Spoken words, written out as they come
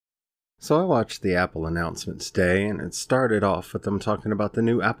So I watched the Apple announcement today, and it started off with them talking about the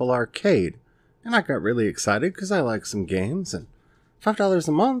new Apple Arcade. And I got really excited because I like some games, and $5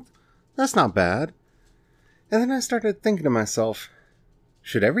 a month? That's not bad. And then I started thinking to myself,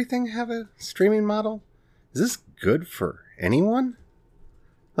 should everything have a streaming model? Is this good for anyone?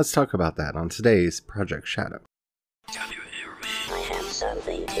 Let's talk about that on today's Project Shadow. I have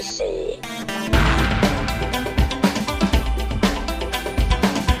something to say.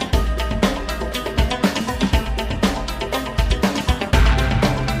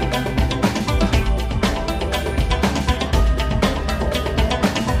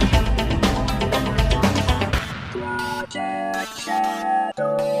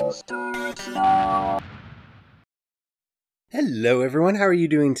 Hello everyone, how are you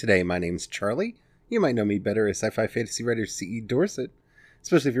doing today? My name's Charlie. You might know me better as sci-fi fantasy writer C.E. Dorset,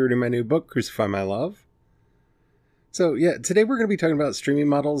 especially if you're reading my new book, Crucify My Love. So yeah, today we're going to be talking about streaming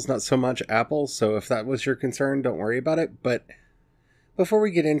models, not so much Apple, so if that was your concern, don't worry about it. But before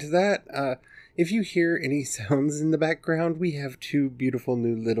we get into that, if you hear any sounds in the background, we have two beautiful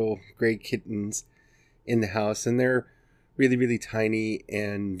new little gray kittens in the house, and they're really, really tiny,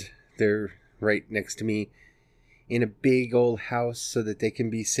 and they're right next to me in a big old house so that they can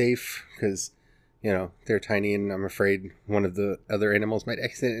be safe, because, you know, they're tiny and I'm afraid one of the other animals might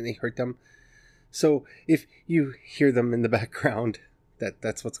accidentally hurt them. So if you hear them in the background,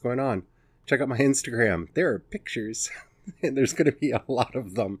 that's what's going on. Check out my Instagram. There are pictures, and there's going to be a lot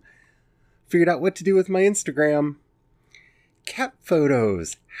of them. Figured out what to do with my Instagram. Cat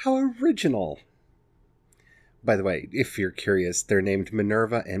photos. How original. By the way, if you're curious, they're named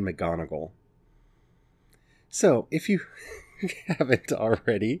Minerva and McGonagall. So, if you haven't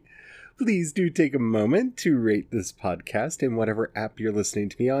already, please do take a moment to rate this podcast in whatever app you're listening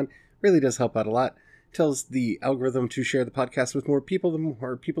to me on. Really does help out a lot. Tells the algorithm to share the podcast with more people. The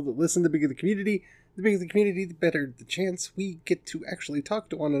more people that listen, the bigger the community. The bigger the community, the better the chance we get to actually talk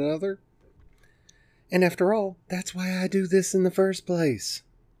to one another. And after all, that's why I do this in the first place.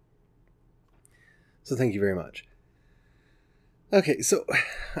 So thank you very much. Okay, so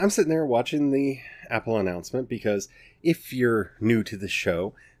I'm sitting there watching the Apple announcement because if you're new to the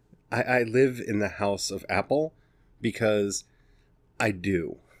show, I live in the house of Apple because I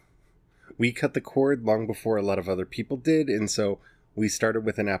do. We cut the cord long before a lot of other people did, and so we started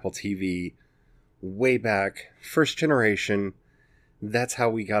with an Apple TV way back, first generation. That's how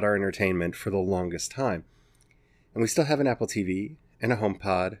we got our entertainment for the longest time. And we still have an Apple TV and a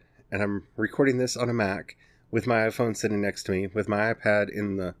HomePod, and I'm recording this on a Mac with my iPhone sitting next to me, with my iPad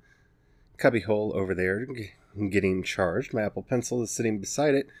in the cubbyhole over there getting charged. My Apple Pencil is sitting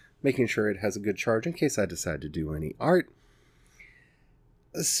beside it, making sure it has a good charge in case I decide to do any art.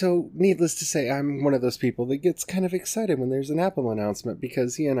 So, needless to say, I'm one of those people that gets kind of excited when there's an Apple announcement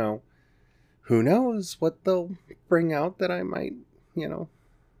because, you know, who knows what they'll bring out that I might, you know,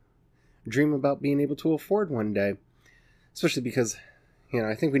 dream about being able to afford one day. Especially because, you know,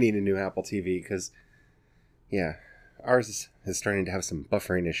 I think we need a new Apple TV because, yeah, ours is starting to have some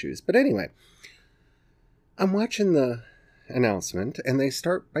buffering issues. But anyway, I'm watching the announcement, and they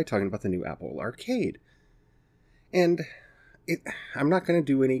start by talking about the new Apple Arcade. And I'm not going to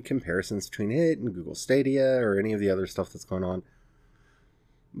do any comparisons between it and Google Stadia or any of the other stuff that's going on.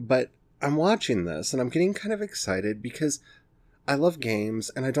 But I'm watching this, and I'm getting kind of excited because I love games,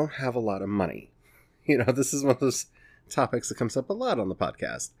 and I don't have a lot of money. You know, this is one of those topics that comes up a lot on the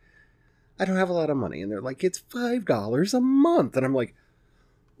podcast. I don't have a lot of money. And they're like, it's $5 a month. And I'm like,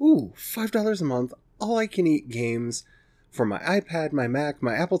 ooh, $5 a month. All I can eat games for my iPad, my Mac,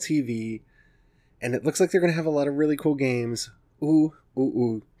 my Apple TV. And it looks like they're going to have a lot of really cool games. Ooh,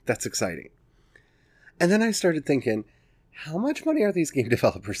 that's exciting. And then I started thinking, how much money are these game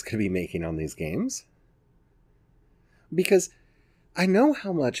developers going to be making on these games? Because I know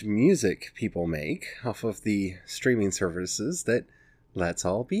how much music people make off of the streaming services that, let's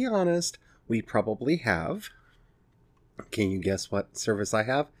all be honest, we probably have. Can you guess what service I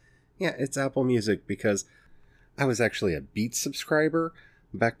have? Yeah, it's Apple Music, because I was actually a Beats subscriber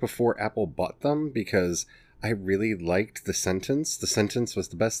back before Apple bought them because I really liked The Sentence. The Sentence was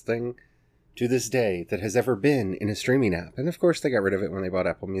the best thing to this day that has ever been in a streaming app. And of course they got rid of it when they bought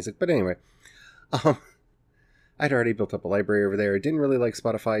Apple Music. But anyway, I'd already built up a library over there. I didn't really like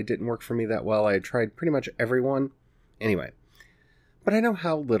Spotify. It didn't work for me that well. I had tried pretty much everyone. Anyway. But I know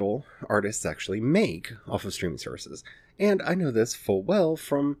how little artists actually make off of streaming services. And I know this full well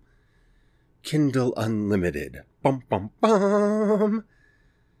from Kindle Unlimited. Bum, bum, bum.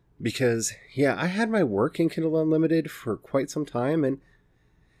 Because, yeah, I had my work in Kindle Unlimited for quite some time. And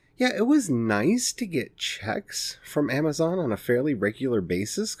Yeah, it was nice to get checks from Amazon on a fairly regular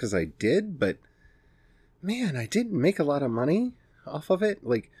basis, because I did, but man, I didn't make a lot of money off of it.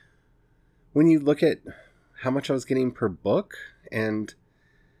 Like, when you look at how much I was getting per book, and,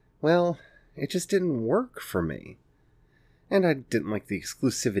 well, it just didn't work for me. And I didn't like the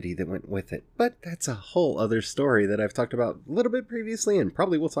exclusivity that went with it. But that's a whole other story that I've talked about a little bit previously, and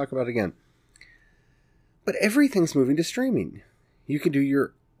probably will talk about again. But everything's moving to streaming. You can do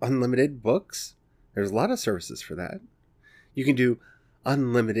your unlimited books. There's a lot of services for that. You can do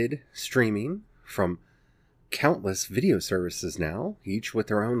unlimited streaming from countless video services now, each with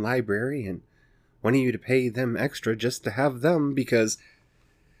their own library, and wanting you to pay them extra just to have them, because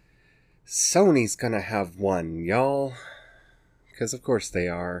Sony's gonna have one, y'all. Because of course they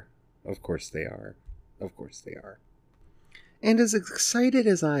are. Of course they are. Of course they are. And as excited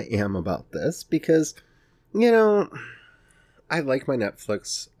as I am about this, because, you know, I like my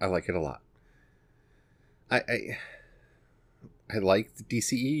Netflix. I like it a lot. I like the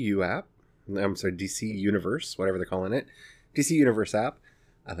DCEU app. I'm sorry, DC Universe, whatever they're calling it. DC Universe app.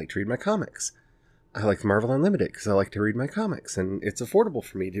 I like to read my comics. I like Marvel Unlimited because I like to read my comics, and it's affordable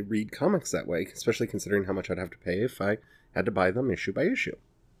for me to read comics that way, especially considering how much I'd have to pay if I had to buy them issue by issue.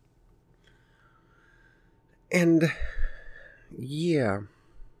 And, yeah.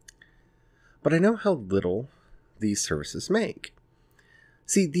 But I know how little these services make.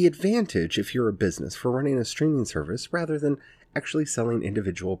 See, the advantage, if you're a business, for running a streaming service rather than actually selling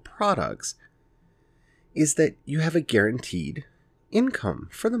individual products is that you have a guaranteed income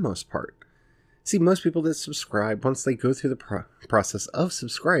for the most part. See, most people that subscribe, once they go through the process of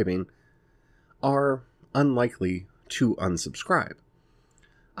subscribing, are unlikely to unsubscribe.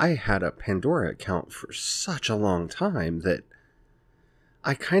 I had a Pandora account for such a long time that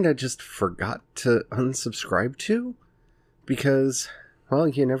I kind of just forgot to unsubscribe to, because, well,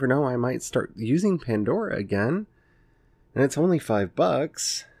 you never know, I might start using Pandora again, and it's only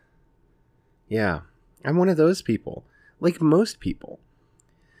 $5. Yeah, I'm one of those people, like most people.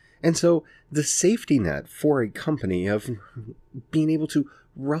 And so the safety net for a company of being able to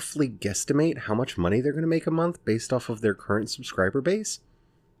roughly guesstimate how much money they're going to make a month based off of their current subscriber base,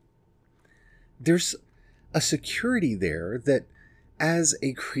 there's a security there that, as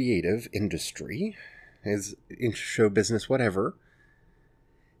a creative industry, as in show business, whatever,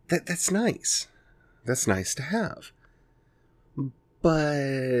 that's nice. That's nice to have.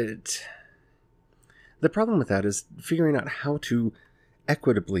 But the problem with that is figuring out how to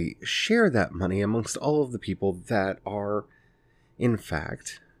equitably share that money amongst all of the people that are, in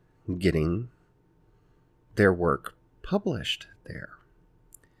fact, getting their work published there.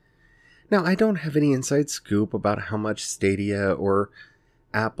 Now, I don't have any inside scoop about how much Stadia or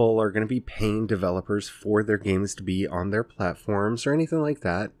Apple are going to be paying developers for their games to be on their platforms or anything like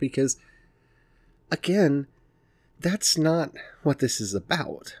that, because, again, that's not what this is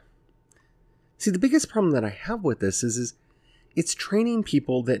about. See, the biggest problem that I have with this is it's training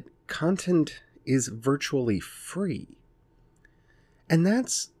people that content is virtually free. And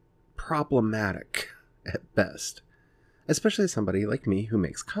that's problematic at best, especially somebody like me who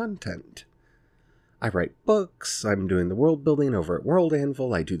makes content. I write books, I'm doing the world building over at World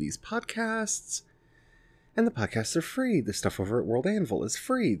Anvil, I do these podcasts, and the podcasts are free. The stuff over at World Anvil is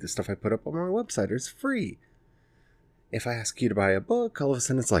free. The stuff I put up on my website is free. If I ask you to buy a book, all of a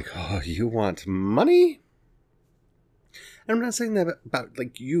sudden it's like, oh, you want money? And I'm not saying that about,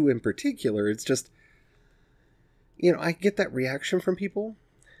 like, you in particular. It's just, you know, I get that reaction from people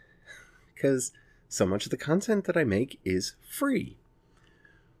because so much of the content that I make is free.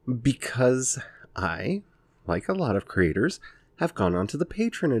 Because I, like a lot of creators, have gone onto the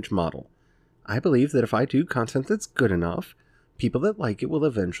patronage model. I believe that if I do content that's good enough, people that like it will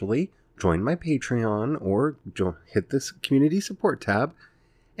eventually join my Patreon or hit this community support tab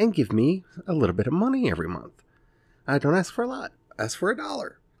and give me a little bit of money every month. I don't ask for a lot. I ask for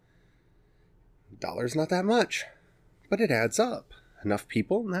 $1. $1's not that much, but it adds up. Enough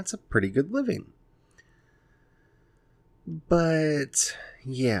people, and that's a pretty good living. But,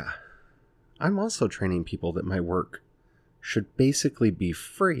 yeah, I'm also training people that my work should basically be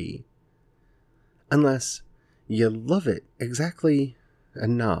free, unless you love it exactly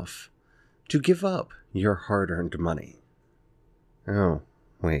enough to give up your hard-earned money. Oh,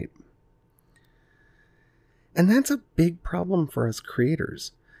 wait. And that's a big problem for us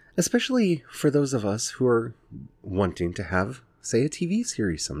creators, especially for those of us who are wanting to have, say, a TV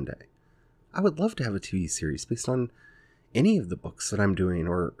series someday. I would love to have a TV series based on any of the books that I'm doing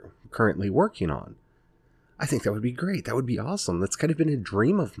or currently working on. I think that would be great. That would be awesome. That's kind of been a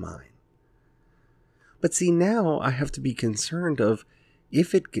dream of mine. But see, now I have to be concerned of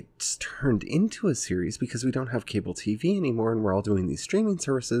if it gets turned into a series because we don't have cable TV anymore and we're all doing these streaming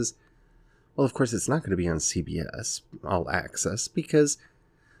services, well, of course, it's not going to be on CBS All Access because,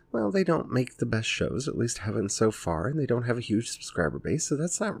 well, they don't make the best shows, at least haven't so far, and they don't have a huge subscriber base, so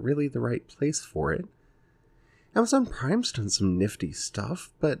that's not really the right place for it. Amazon Prime's done some nifty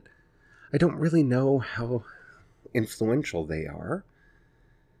stuff, but I don't really know how influential they are.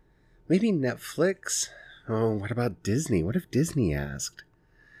 Maybe Netflix? Oh, what about Disney? What if Disney asked?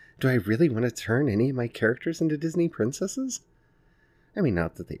 Do I really want to turn any of my characters into Disney princesses? I mean,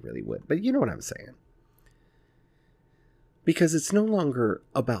 not that they really would, but you know what I'm saying. Because it's no longer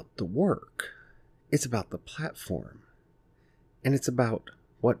about the work. It's about the platform. And it's about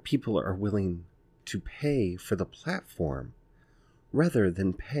what people are willing to pay for the platform rather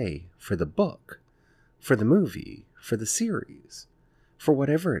than pay for the book, for the movie, for the series, for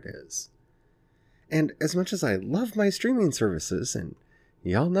whatever it is. And as much as I love my streaming services, and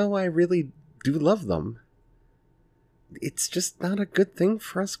y'all know I really do love them, it's just not a good thing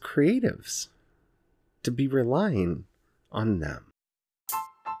for us creatives to be relying on them.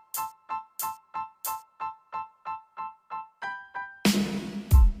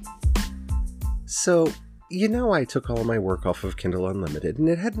 So, you know, I took all of my work off of Kindle Unlimited, and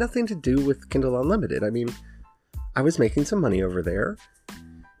it had nothing to do with Kindle Unlimited. I mean, I was making some money over there. It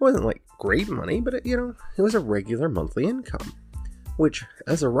wasn't like great money, but it was a regular monthly income, which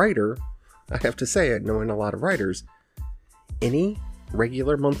as a writer, I have to say, knowing a lot of writers, any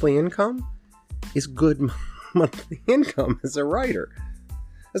regular monthly income is good monthly income as a writer.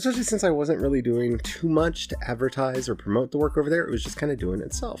 Especially since I wasn't really doing too much to advertise or promote the work over there. It was just kind of doing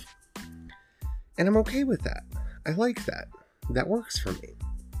itself. And I'm okay with that. I like that. That works for me.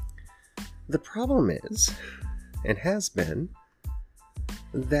 The problem is, and has been,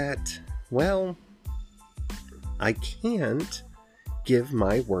 that, well, I can't give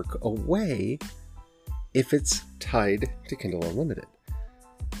my work away if it's tied to Kindle Unlimited.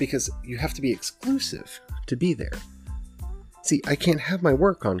 Because you have to be exclusive to be there. See, I can't have my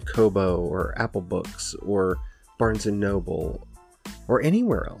work on Kobo or Apple Books or Barnes & Noble or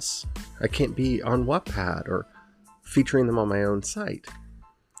anywhere else. I can't be on Wattpad or featuring them on my own site.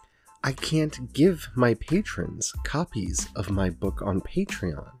 I can't give my patrons copies of my book on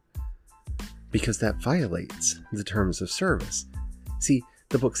Patreon because that violates the terms of service. See,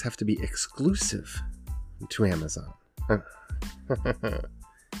 the books have to be exclusive to Amazon.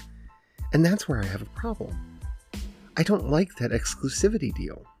 And that's where I have a problem. I don't like that exclusivity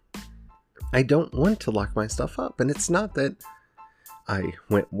deal. I don't want to lock my stuff up, and it's not that I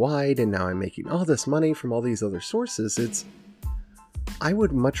went wide and now I'm making all this money from all these other sources. It's I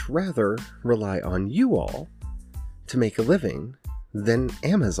would much rather rely on you all to make a living than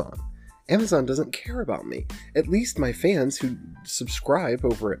Amazon. Amazon doesn't care about me. At least my fans who subscribe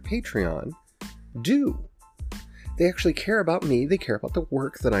over at Patreon do. They actually care about me. They care about the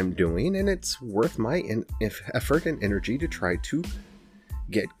work that I'm doing, and it's worth my effort and energy to try to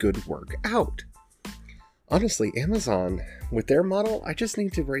get good work out. Honestly, Amazon, with their model, I just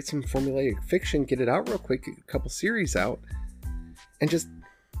need to write some formulaic fiction, get it out real quick, get a couple series out, and just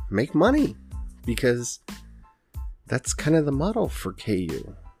make money. Because that's kind of the model for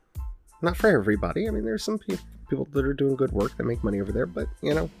KU. Not for everybody. I mean, there's some people that are doing good work that make money over there, but,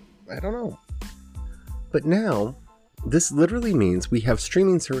 I don't know. But now, this literally means we have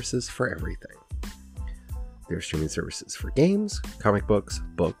streaming services for everything. There are streaming services for games, comic books,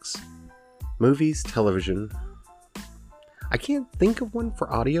 movies, television. I can't think of one for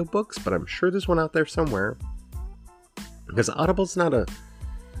audiobooks, but I'm sure there's one out there somewhere. Because Audible's not a...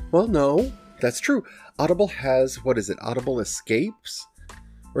 Well, no, that's true. Audible has, Audible Escapes?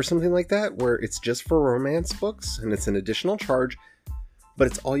 Or something like that, where it's just for romance books, and it's an additional charge, but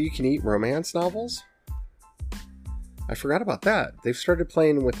it's all-you-can-eat romance novels? I forgot about that. They've started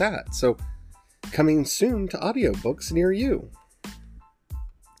playing with that, so coming soon to audiobooks near you.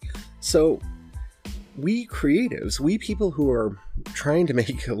 So, we creatives, we people who are trying to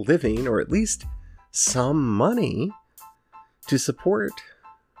make a living, or at least some money, to support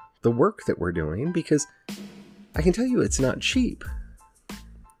the work that we're doing, because I can tell you it's not cheap.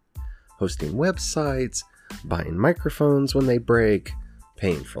 Hosting websites, buying microphones when they break,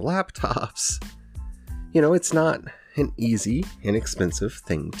 paying for laptops. It's not an easy, inexpensive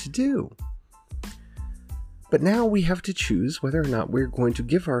thing to do. But now we have to choose whether or not we're going to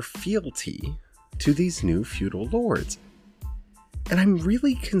give our fealty to these new feudal lords. And I'm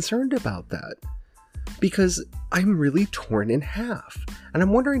really concerned about that, because I'm really torn in half. And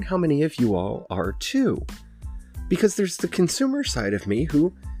I'm wondering how many of you all are too. Because there's the consumer side of me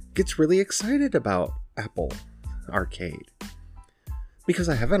who gets really excited about Apple Arcade. Because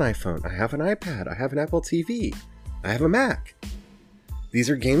I have an iPhone, I have an iPad, I have an Apple TV, I have a Mac. These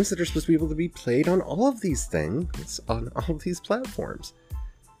are games that are supposed to be able to be played on all of these things, on all of these platforms.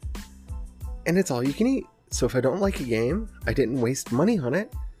 And it's all you can eat. So if I don't like a game, I didn't waste money on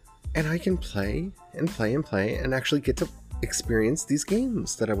it, and I can play and play and play and actually get to experience these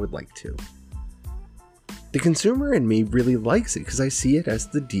games that I would like to. The consumer in me really likes it because I see it as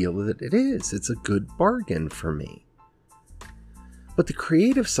the deal that it is. It's a good bargain for me. But the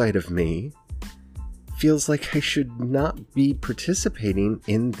creative side of me feels like I should not be participating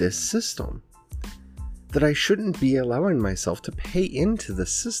in this system. That I shouldn't be allowing myself to pay into the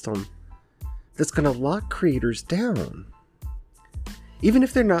system that's going to lock creators down. Even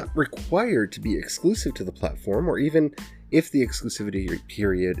if they're not required to be exclusive to the platform, or even if the exclusivity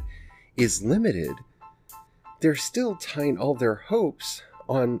period is limited, they're still tying all their hopes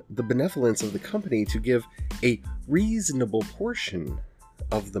on the benevolence of the company to give a reasonable portion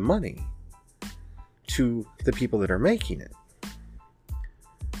of the money to the people that are making it.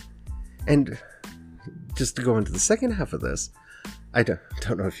 And just to go into the second half of this, I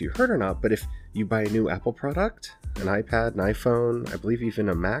don't know if you heard or not, but if you buy a new Apple product, an iPad, an iPhone, I believe even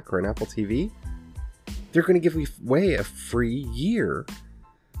a Mac or an Apple TV, they're going to give away a free year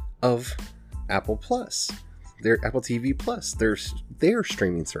of Apple Plus, their Apple TV Plus, their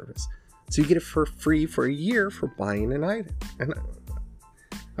streaming service. So you get it for free for a year for buying an item,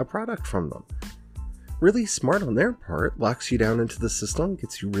 a product from them. Really smart on their part, locks you down into the system,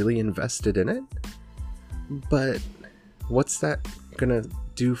 gets you really invested in it. But what's that gonna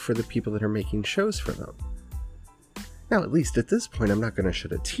do for the people that are making shows for them? Now, at least at this point, I'm not gonna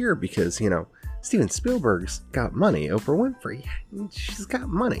shed a tear because, Steven Spielberg's got money. Oprah Winfrey, she's got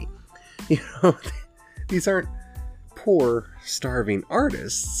money. These aren't poor, starving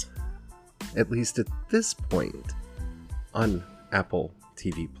artists, at least at this point, on Apple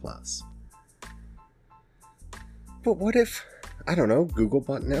TV Plus. But what if, Google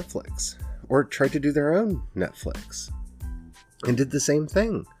bought Netflix, or tried to do their own Netflix, and did the same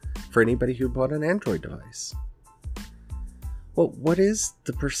thing for anybody who bought an Android device? Well, what is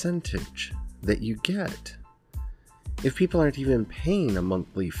the percentage that you get if people aren't even paying a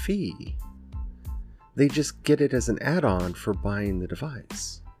monthly fee? They just get it as an add-on for buying the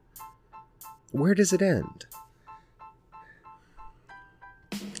device. Where does it end?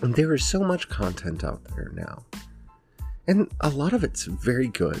 And there is so much content out there now. And a lot of it's very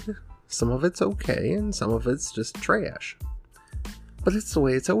good. Some of it's okay, and some of it's just trash. But it's the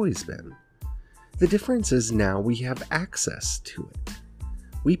way it's always been. The difference is now we have access to it.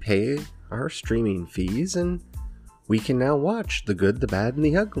 We pay our streaming fees, and we can now watch the good, the bad, and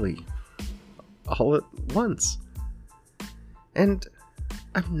the ugly all at once. And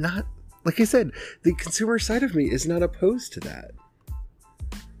I'm not, like I said, the consumer side of me is not opposed to that.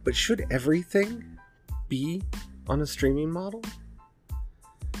 But should everything be on a streaming model?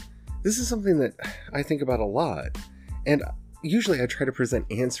 This is something that I think about a lot. And usually I try to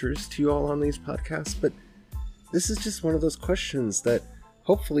present answers to you all on these podcasts, but this is just one of those questions that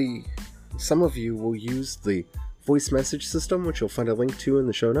hopefully some of you will use the voice message system, which you'll find a link to in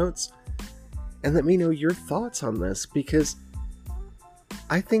the show notes, and let me know your thoughts on this, because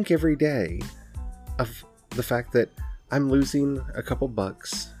I think every day of the fact that I'm losing a couple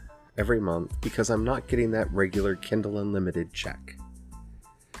bucks every month because I'm not getting that regular Kindle Unlimited check.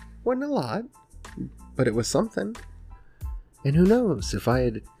 Wasn't a lot, but it was something. And who knows, if I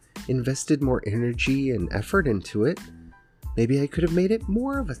had invested more energy and effort into it, maybe I could have made it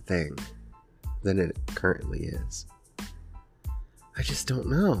more of a thing than it currently is. I just don't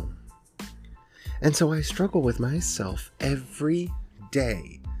know. And so I struggle with myself every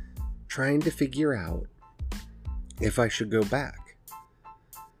day, trying to figure out if I should go back.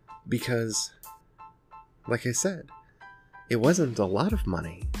 Because, like I said, it wasn't a lot of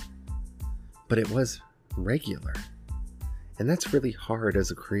money, but it was regular. And that's really hard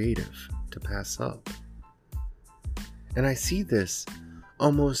as a creative to pass up. And I see this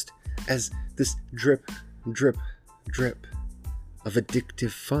almost as this drip, drip, drip of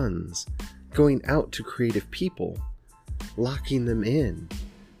addictive funds going out to creative people, locking them in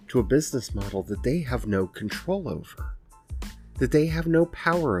to a business model that they have no control over, that they have no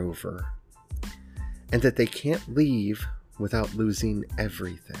power over, and that they can't leave without losing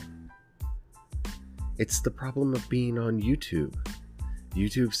everything. It's the problem of being on YouTube.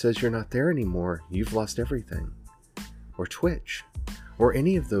 YouTube says you're not there anymore, you've lost everything. Or Twitch, or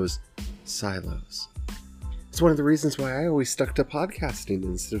any of those silos. It's one of the reasons why I always stuck to podcasting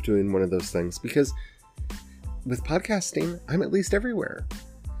instead of doing one of those things, because with podcasting, I'm at least everywhere.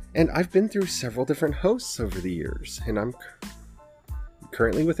 And I've been through several different hosts over the years, and I'm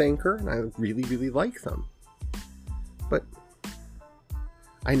currently with Anchor, and I really, really like them. But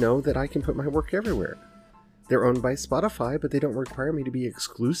I know that I can put my work everywhere. They're owned by Spotify, but they don't require me to be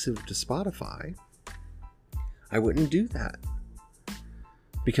exclusive to Spotify. I wouldn't do that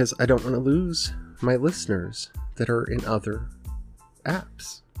because I don't want to lose my listeners that are in other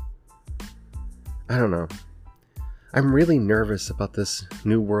apps. I don't know. I'm really nervous about this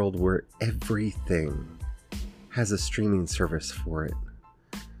new world where everything has a streaming service for it,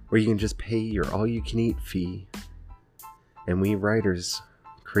 where you can just pay your all-you-can-eat fee, and we writers,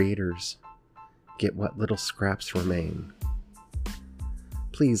 creators, get what little scraps remain.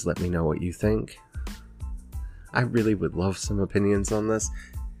 Please let me know what you think. I really would love some opinions on this.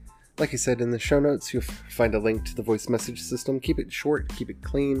 Like I said, in the show notes, you'll find a link to the voice message system. Keep it short, keep it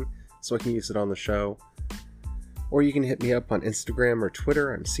clean, so I can use it on the show. Or you can hit me up on Instagram or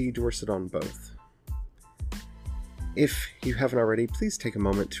Twitter. I'm C. Dorset on both. If you haven't already, please take a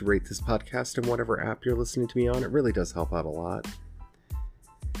moment to rate this podcast in whatever app you're listening to me on. It really does help out a lot.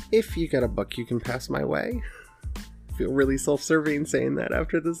 If you got a buck you can pass my way, I feel really self-serving saying that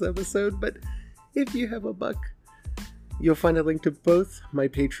after this episode, but if you have a buck, you'll find a link to both my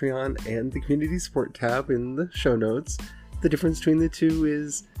Patreon and the community support tab in the show notes. The difference between the two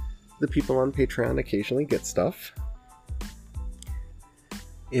is the people on Patreon occasionally get stuff.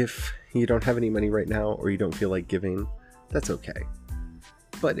 If you don't have any money right now or you don't feel like giving, that's okay.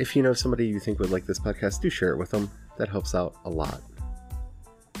 But if you know somebody you think would like this podcast, do share it with them. That helps out a lot.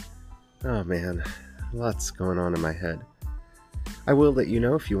 Oh man, lots going on in my head. I will let you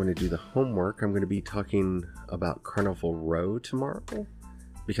know if you want to do the homework. I'm going to be talking about Carnival Row tomorrow,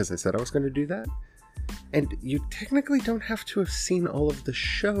 because I said I was going to do that. And you technically don't have to have seen all of the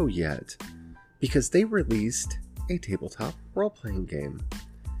show yet, because they released a tabletop role-playing game.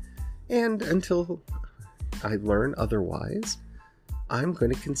 And until I learn otherwise, I'm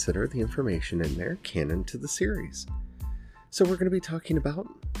going to consider the information in there canon to the series. So we're going to be talking about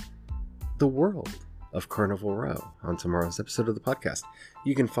the world of Carnival Row on tomorrow's episode of the podcast.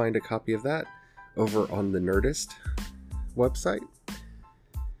 You can find a copy of that over on the Nerdist website.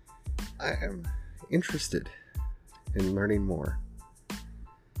 I am interested in learning more.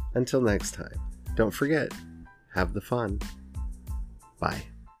 Until next time, don't forget, have the fun. Bye.